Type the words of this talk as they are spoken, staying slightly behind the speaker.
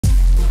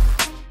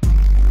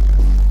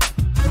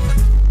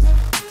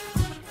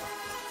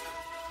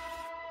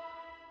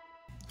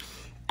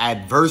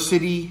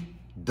Adversity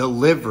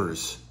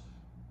delivers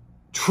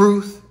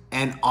truth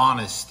and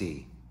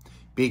honesty,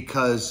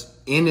 because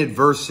in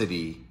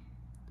adversity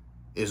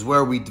is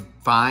where we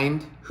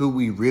find who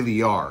we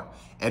really are.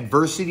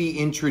 Adversity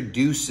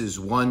introduces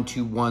one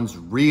to one's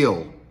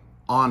real,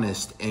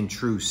 honest, and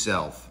true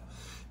self,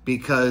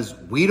 because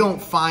we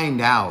don't find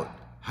out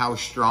how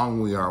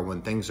strong we are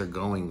when things are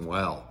going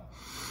well.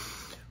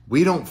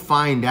 We don't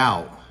find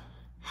out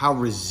how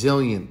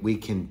resilient we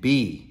can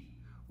be.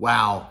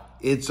 Wow,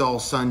 it's all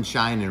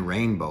sunshine and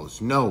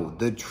rainbows. No,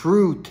 the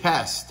true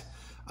test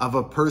of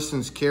a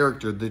person's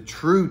character, the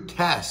true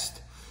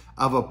test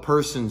of a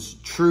person's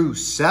true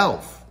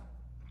self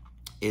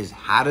is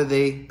how do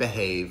they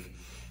behave,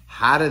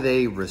 how do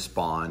they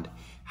respond,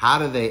 how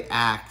do they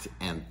act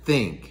and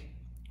think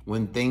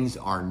when things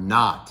are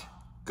not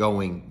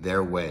going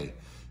their way.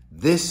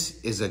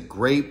 This is a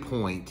great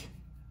point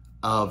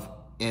of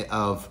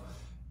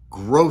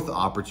growth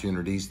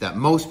opportunities that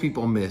most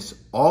people miss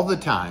all the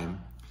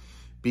time,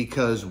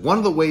 because one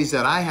of the ways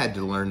that I had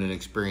to learn and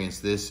experience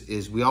this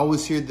is we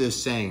always hear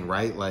this saying,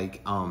 right?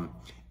 Like,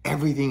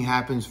 everything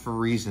happens for a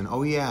reason.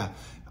 Oh yeah,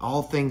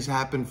 all things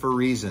happen for a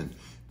reason.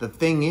 The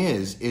thing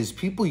is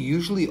people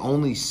usually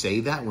only say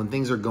that when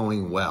things are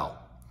going well.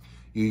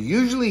 You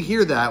usually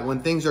hear that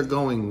when things are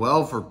going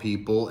well for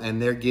people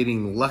and they're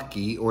getting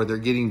lucky or they're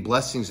getting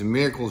blessings and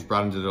miracles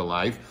brought into their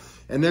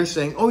life. And they're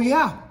saying, oh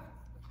yeah,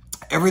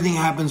 everything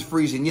happens for a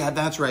reason. Yeah,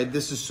 that's right.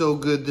 This is so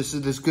good.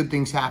 This good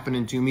thing's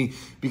happening to me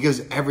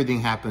because everything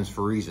happens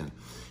for a reason.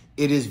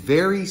 It is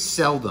very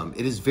seldom,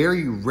 it is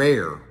very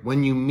rare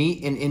when you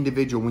meet an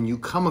individual, when you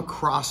come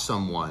across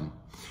someone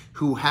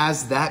who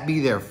has that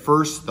be their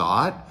first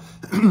thought,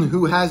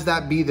 who has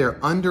that be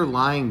their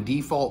underlying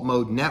default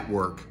mode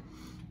network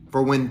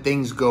for when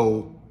things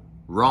go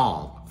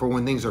wrong, for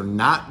when things are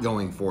not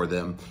going for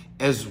them,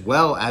 as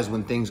well as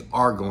when things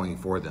are going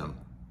for them.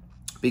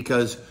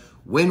 Because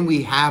when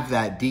we have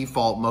that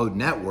default mode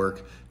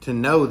network to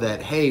know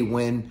that, hey,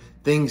 when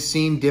things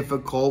seem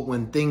difficult,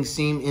 when things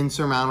seem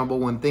insurmountable,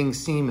 when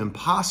things seem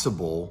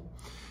impossible,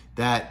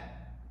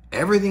 that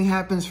everything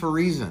happens for a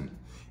reason.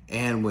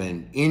 And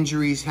when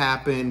injuries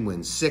happen,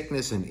 when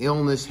sickness and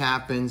illness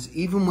happens,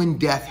 even when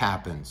death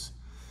happens,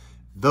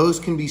 those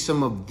can be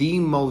some of the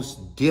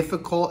most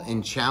difficult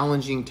and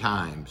challenging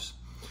times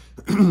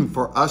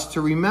for us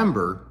to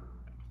remember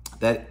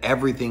that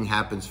everything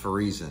happens for a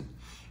reason.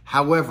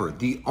 However,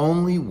 the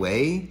only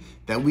way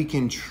that we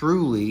can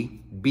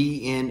truly be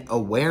in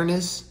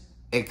awareness,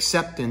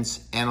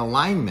 acceptance, and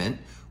alignment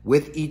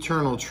with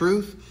eternal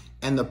truth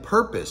and the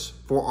purpose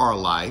for our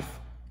life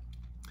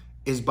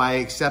is by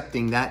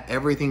accepting that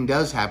everything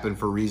does happen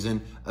for a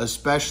reason,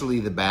 especially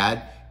the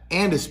bad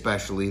and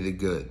especially the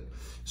good.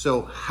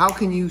 So how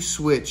can you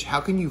switch? How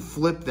can you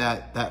flip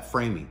that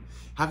framing?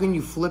 How can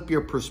you flip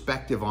your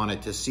perspective on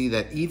it to see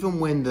that even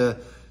when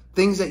the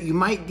things that you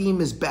might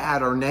deem as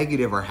bad or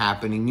negative are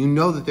happening, you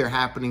know that they're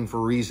happening for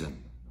a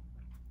reason?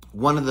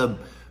 One of the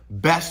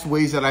best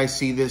ways that I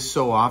see this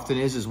so often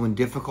is when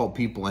difficult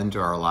people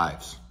enter our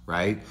lives,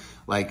 right?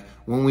 Like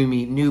when we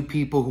meet new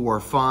people who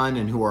are fun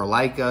and who are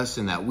like us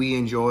and that we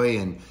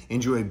enjoy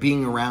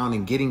being around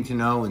and getting to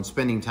know and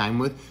spending time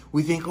with,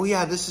 we think, oh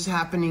yeah, this is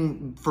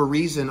happening for a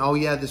reason. Oh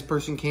yeah, this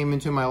person came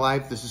into my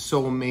life. This is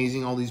so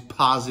amazing. All these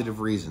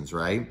positive reasons,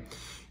 right?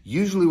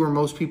 Usually where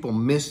most people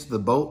miss the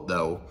boat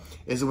though,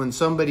 is when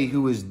somebody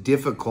who is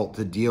difficult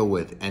to deal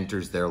with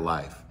enters their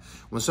life.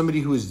 When somebody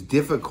who is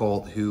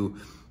difficult, who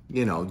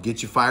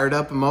get you fired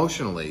up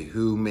emotionally,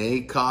 who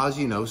may cause,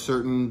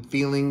 certain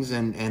feelings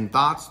and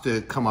thoughts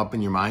to come up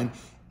in your mind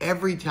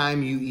every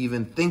time you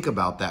even think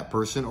about that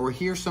person or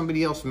hear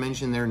somebody else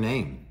mention their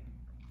name.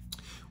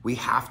 We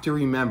have to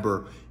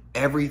remember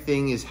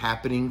everything is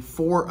happening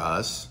for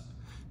us,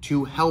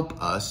 to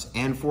help us,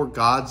 and for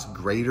God's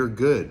greater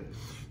good.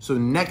 So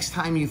next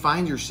time you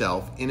find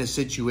yourself in a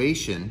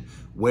situation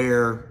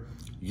where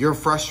you're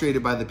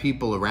frustrated by the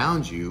people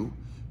around you,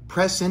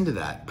 press into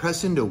that.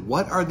 Press into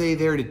what are they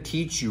there to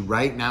teach you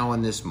right now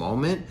in this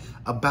moment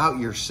about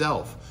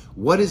yourself?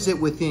 What is it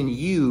within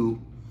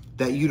you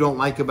that you don't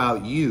like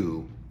about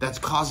you that's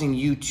causing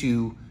you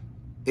to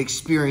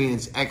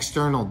experience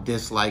external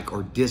dislike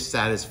or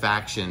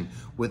dissatisfaction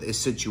with a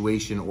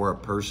situation or a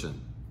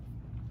person?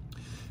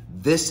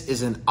 This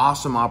is an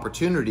awesome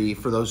opportunity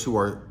for those who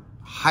are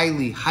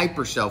highly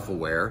hyper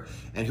self-aware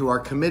and who are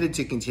committed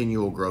to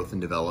continual growth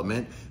and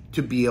development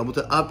to be able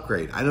to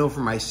upgrade. I know for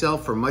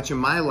myself, for much of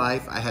my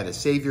life, I had a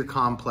savior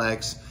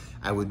complex.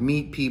 I would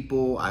meet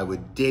people, I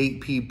would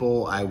date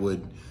people, I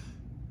would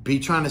be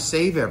trying to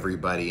save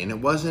everybody. And it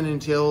wasn't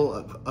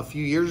until a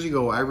few years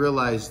ago I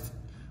realized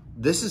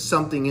this is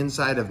something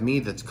inside of me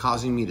that's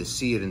causing me to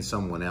see it in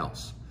someone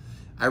else.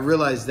 I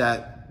realized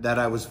that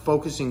I was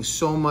focusing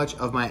so much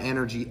of my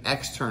energy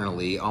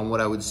externally on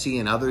what I would see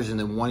in others and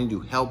then wanting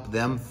to help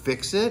them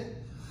fix it,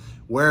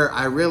 where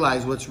I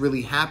realized what's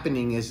really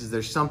happening is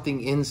there's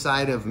something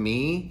inside of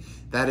me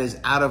that is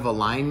out of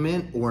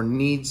alignment or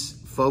needs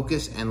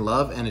focus and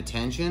love and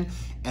attention.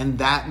 And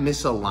that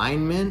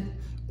misalignment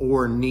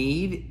or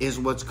need is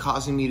what's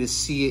causing me to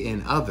see it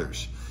in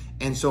others.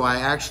 And so I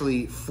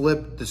actually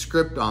flipped the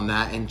script on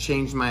that and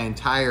changed my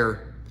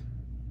entire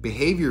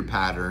behavior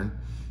pattern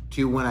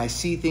to when I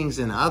see things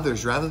in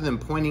others, rather than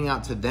pointing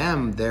out to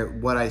them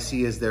what I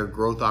see as their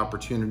growth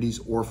opportunities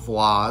or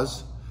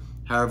flaws,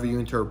 however you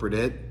interpret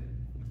it,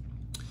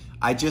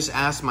 I just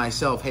ask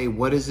myself, hey,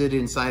 what is it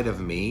inside of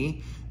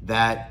me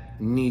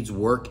that needs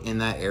work in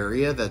that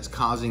area that's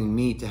causing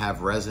me to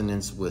have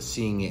resonance with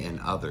seeing it in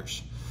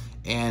others?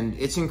 And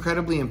it's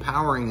incredibly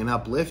empowering and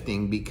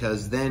uplifting,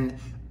 because then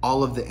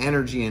all of the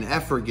energy and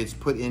effort gets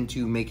put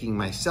into making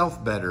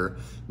myself better,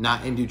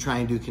 not into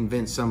trying to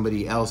convince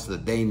somebody else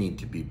that they need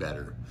to be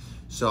better.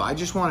 So I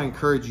just want to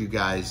encourage you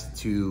guys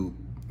to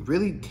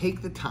really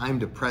take the time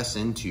to press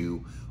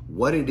into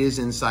what it is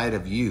inside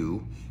of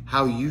you,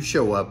 how you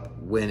show up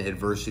when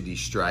adversity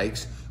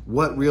strikes,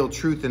 what real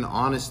truth and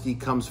honesty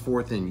comes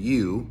forth in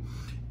you,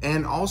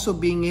 and also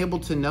being able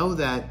to know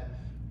that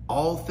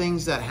all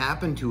things that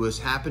happen to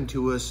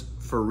us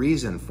for a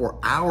reason, for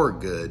our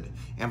good,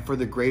 and for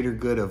the greater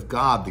good of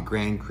God, the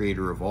grand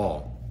creator of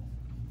all.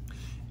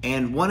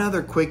 And one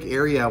other quick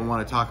area I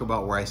want to talk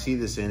about where I see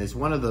this in is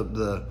one of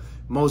the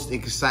most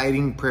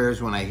exciting prayers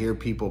when I hear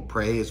people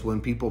pray is when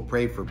people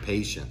pray for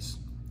patience,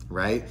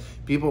 right?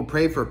 People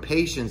pray for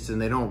patience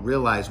and they don't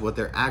realize what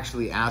they're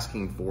actually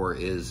asking for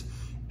is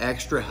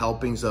extra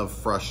helpings of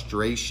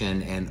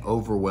frustration and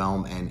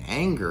overwhelm and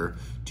anger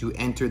to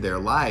enter their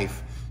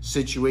life,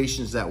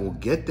 situations that will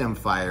get them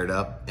fired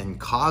up and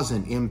cause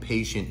an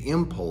impatient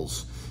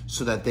impulse,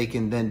 so that they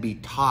can then be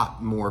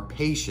taught more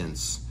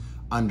patience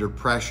under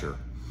pressure.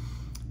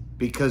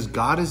 Because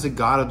God is a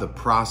God of the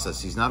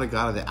process. He's not a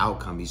God of the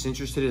outcome. He's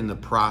interested in the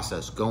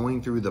process,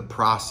 going through the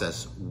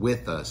process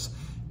with us,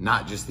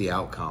 not just the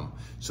outcome.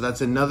 So that's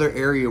another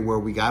area where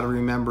we got to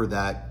remember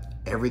that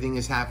everything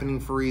is happening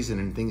for a reason,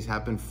 and things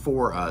happen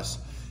for us,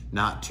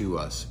 not to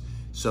us.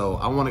 So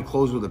I want to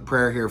close with a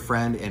prayer here,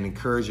 friend, and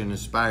encourage and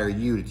inspire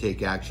you to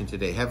take action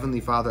today. Heavenly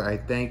Father, I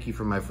thank you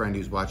for my friend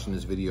who's watching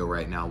this video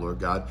right now, Lord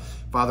God.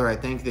 Father, I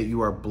thank that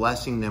you are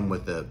blessing them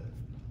with a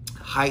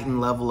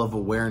heightened level of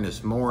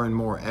awareness more and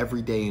more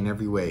every day in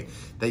every way,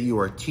 that you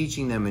are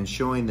teaching them and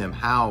showing them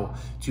how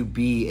to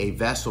be a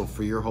vessel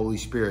for your Holy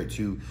Spirit,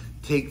 to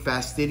take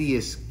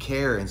fastidious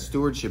care and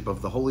stewardship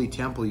of the holy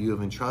temple you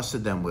have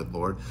entrusted them with,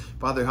 Lord.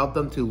 Father, help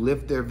them to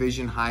lift their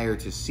vision higher,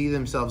 to see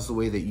themselves the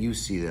way that you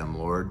see them,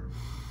 Lord.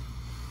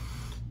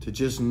 To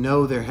just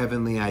know their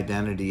heavenly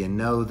identity and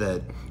know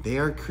that they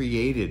are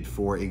created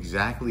for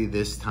exactly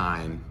this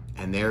time,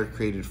 and they are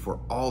created for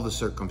all the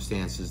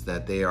circumstances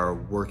that they are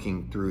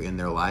working through in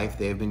their life.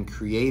 They have been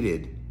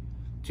created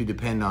to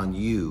depend on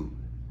you,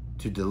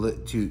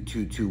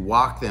 to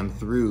walk them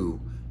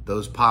through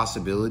those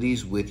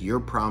possibilities with your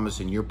promise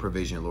and your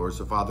provision, Lord.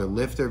 So Father,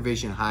 lift their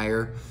vision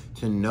higher,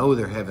 to know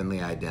their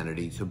heavenly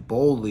identity, to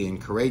boldly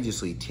and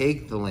courageously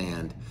take the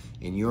land.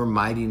 In your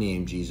mighty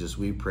name, Jesus,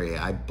 we pray.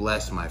 I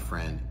bless my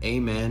friend.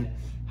 Amen.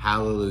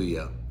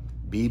 Hallelujah.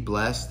 Be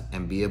blessed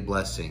and be a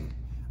blessing.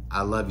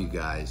 I love you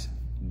guys.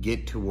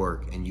 Get to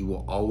work and you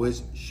will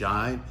always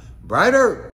shine brighter.